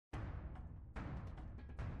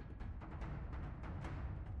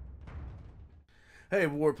Hey,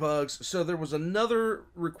 Warpugs. So there was another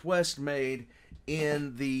request made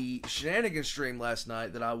in the Shenanigans stream last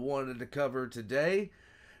night that I wanted to cover today.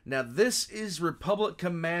 Now, this is Republic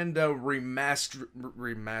Commando Remastered.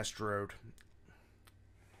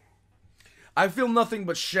 I feel nothing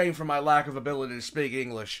but shame for my lack of ability to speak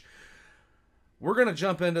English. We're going to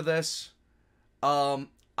jump into this.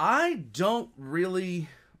 I don't really,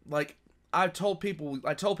 like, I told people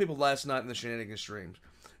last night in the Shenanigans streams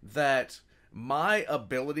that my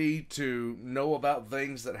ability to know about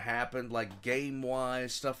things that happened, like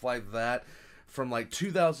game-wise, stuff like that, from like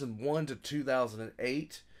 2001 to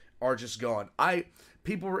 2008 are just gone.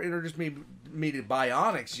 People were introducing me to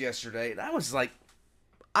Bionics yesterday, and I was like,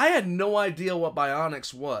 I had no idea what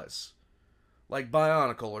Bionics was. Like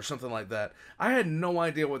Bionicle or something like that. I had no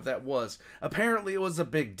idea what that was. Apparently it was a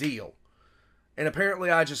big deal. And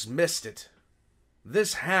apparently I just missed it.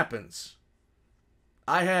 This happens.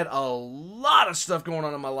 I had a lot of stuff going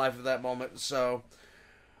on in my life at that moment, so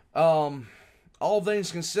all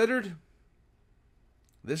things considered,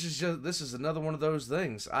 this is another one of those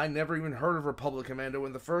things. I never even heard of Republic Commando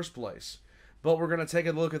in the first place. But we're going to take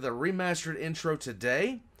a look at the remastered intro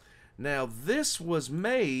today. Now, this was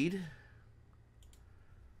made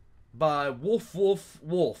by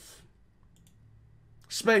WoofWoofWolffe.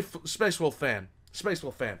 Space Wolf fan. Space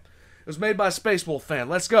Wolf fan. It was made by a Space Wolf fan.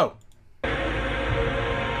 Let's go.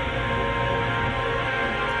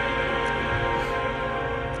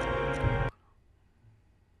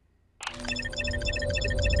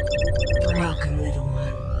 Welcome, little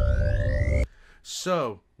one.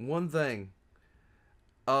 So, one thing.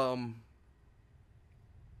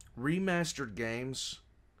 Remastered games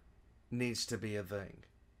needs to be a thing.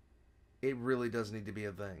 It really does need to be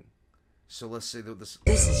a thing. So let's see this.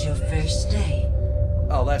 This is your first day.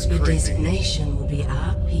 Oh, that's Your creepy. designation will be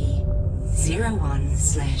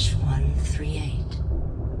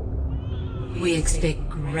RP-01/138. We expect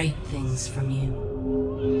great things from you.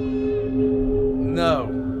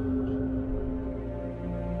 No.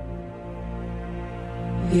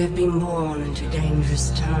 You have been born into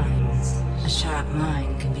dangerous times. A sharp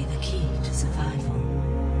mind can be the key to survival.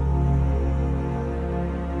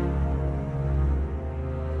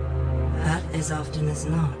 But as often as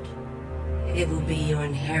not, it will be your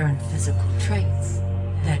inherent physical traits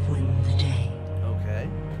that win the day. Okay.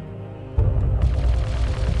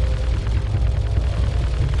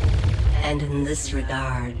 And in this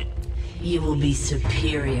regard, you will be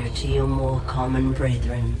superior to your more common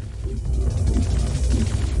brethren.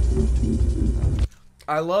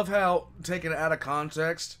 I love how, taken out of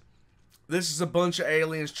context, this is a bunch of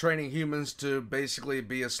aliens training humans to basically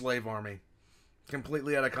be a slave army.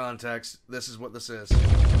 Completely out of context, this is what this is.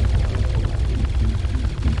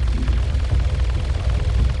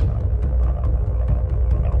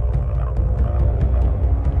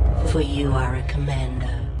 For you are a commando,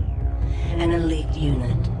 an elite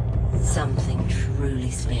unit, something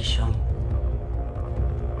truly special.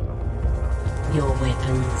 Your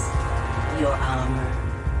weapons, your armor,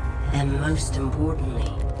 and most importantly,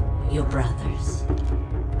 your brothers.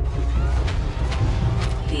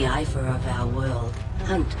 The Ifer of our world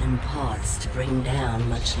hunt in pods to bring down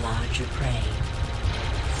much larger prey.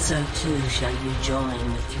 So too shall you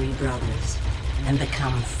join with three brothers and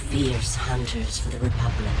become fierce hunters for the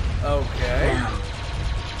Republic. Okay. Now,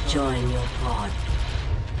 join your pod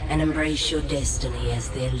and embrace your destiny as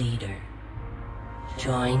their leader.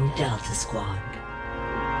 Join Delta Squad.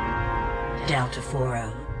 Delta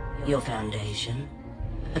 40, your foundation.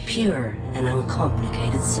 A pure and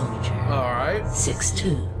uncomplicated soldier. Alright.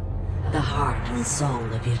 6-2, the heart and soul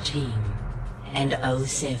of your team. And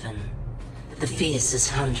 07, the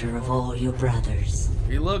fiercest hunter of all your brothers.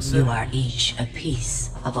 He looks You it. are each a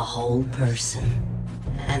piece of a whole person.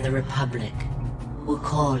 And the Republic will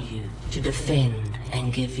call you to defend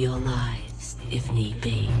and give your lives if need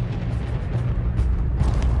be.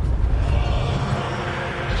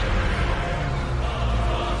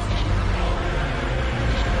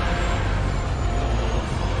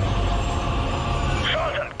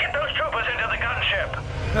 Sergeant, get those troopers into the gunship.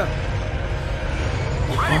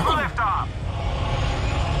 Ready for liftoff.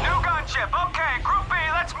 New gunship. Okay, Group B,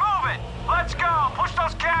 let's move it. Let's go. Push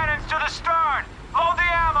those cannons to the stern. Load the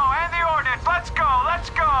ammo and the ordnance. Let's go. Let's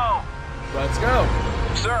go. Let's go.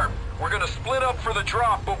 Sir, we're gonna split up for the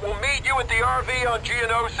drop, but we'll meet you at the RV on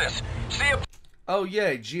Geonosis. See you Oh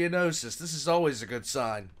yay, Geonosis. This is always a good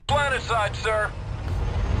sign. planet side, sir.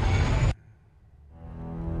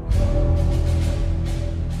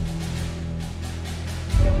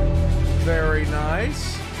 Very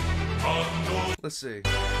nice. Let's see.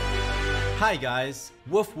 Hi guys,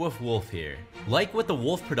 WoofWoofWolffe here. Like what the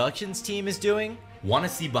Wolf Productions team is doing? Want to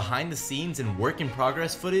see behind the scenes and work in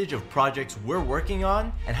progress footage of projects we're working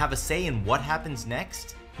on and have a say in what happens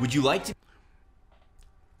next? Would you like to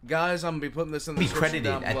Guys, I'm gonna be putting this in the be description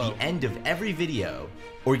credited down at below. the end of every video,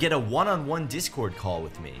 or get a one-on-one Discord call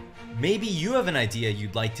with me? Maybe you have an idea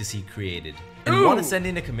you'd like to see created and want to send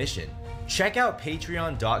in a commission. Check out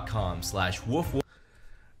patreon.com/woofwolf.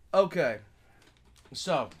 Okay,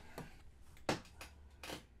 so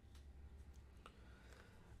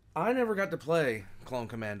I never got to play Clone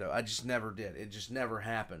Commando. I just never did. It just never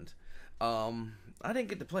happened. I didn't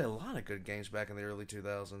get to play a lot of good games back in the early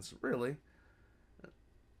 2000s. Really,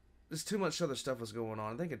 there's too much other stuff was going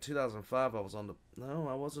on. I think in 2005 I was on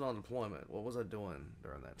I wasn't on deployment. What was I doing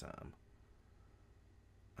during that time?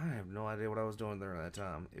 I have no idea what I was doing during that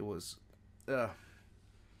time. It was, so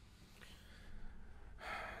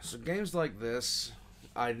games like this,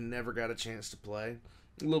 I never got a chance to play.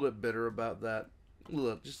 A little bit bitter about that.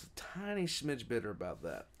 Look, just a tiny smidge bitter about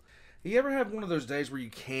that. You ever have one of those days where you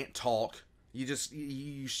can't talk?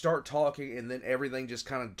 You start talking and then everything just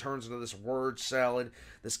kind of turns into this word salad,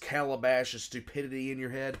 this calabash of stupidity in your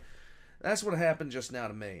head? That's what happened just now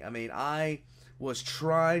to me. I mean, I was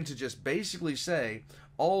trying to just basically say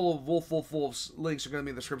all of WoofWoofWolffe's links are going to be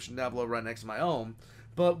in the description down below right next to my own.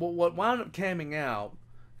 But what wound up coming out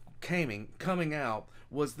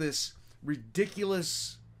was this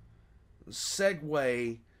ridiculous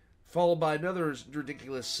segue followed by another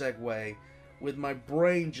ridiculous segue with my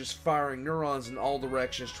brain just firing neurons in all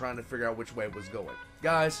directions trying to figure out which way it was going.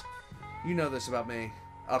 Guys, you know this about me.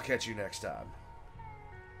 I'll catch you next time.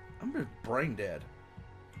 I'm just brain dead.